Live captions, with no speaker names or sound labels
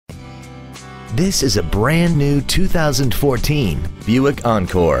This is a brand new 2014 Buick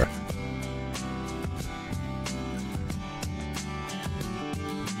Encore.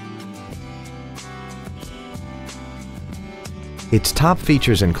 Its top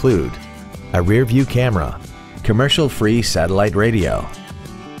features include a rear-view camera, commercial-free satellite radio,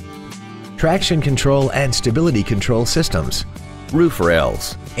 traction control and stability control systems, roof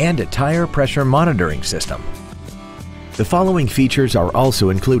rails, and a tire pressure monitoring system. The following features are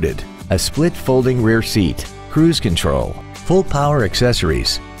also included: a split folding rear seat, cruise control, full power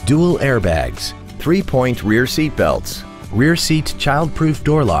accessories, dual airbags, 3-point rear seat belts, rear seat child-proof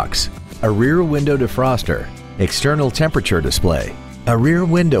door locks, a rear window defroster, external temperature display, a rear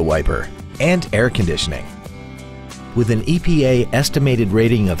window wiper, and air conditioning. With an EPA estimated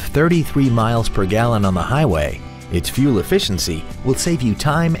rating of 33 miles per gallon on the highway, its fuel efficiency will save you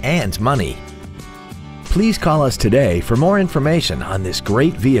time and money. Please call us today for more information on this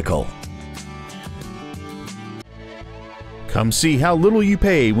great vehicle. Come see how little you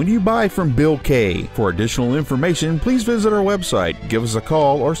pay when you buy from Bill K. For additional information, please visit our website, give us a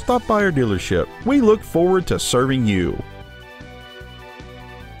call, or stop by our dealership. We look forward to serving you.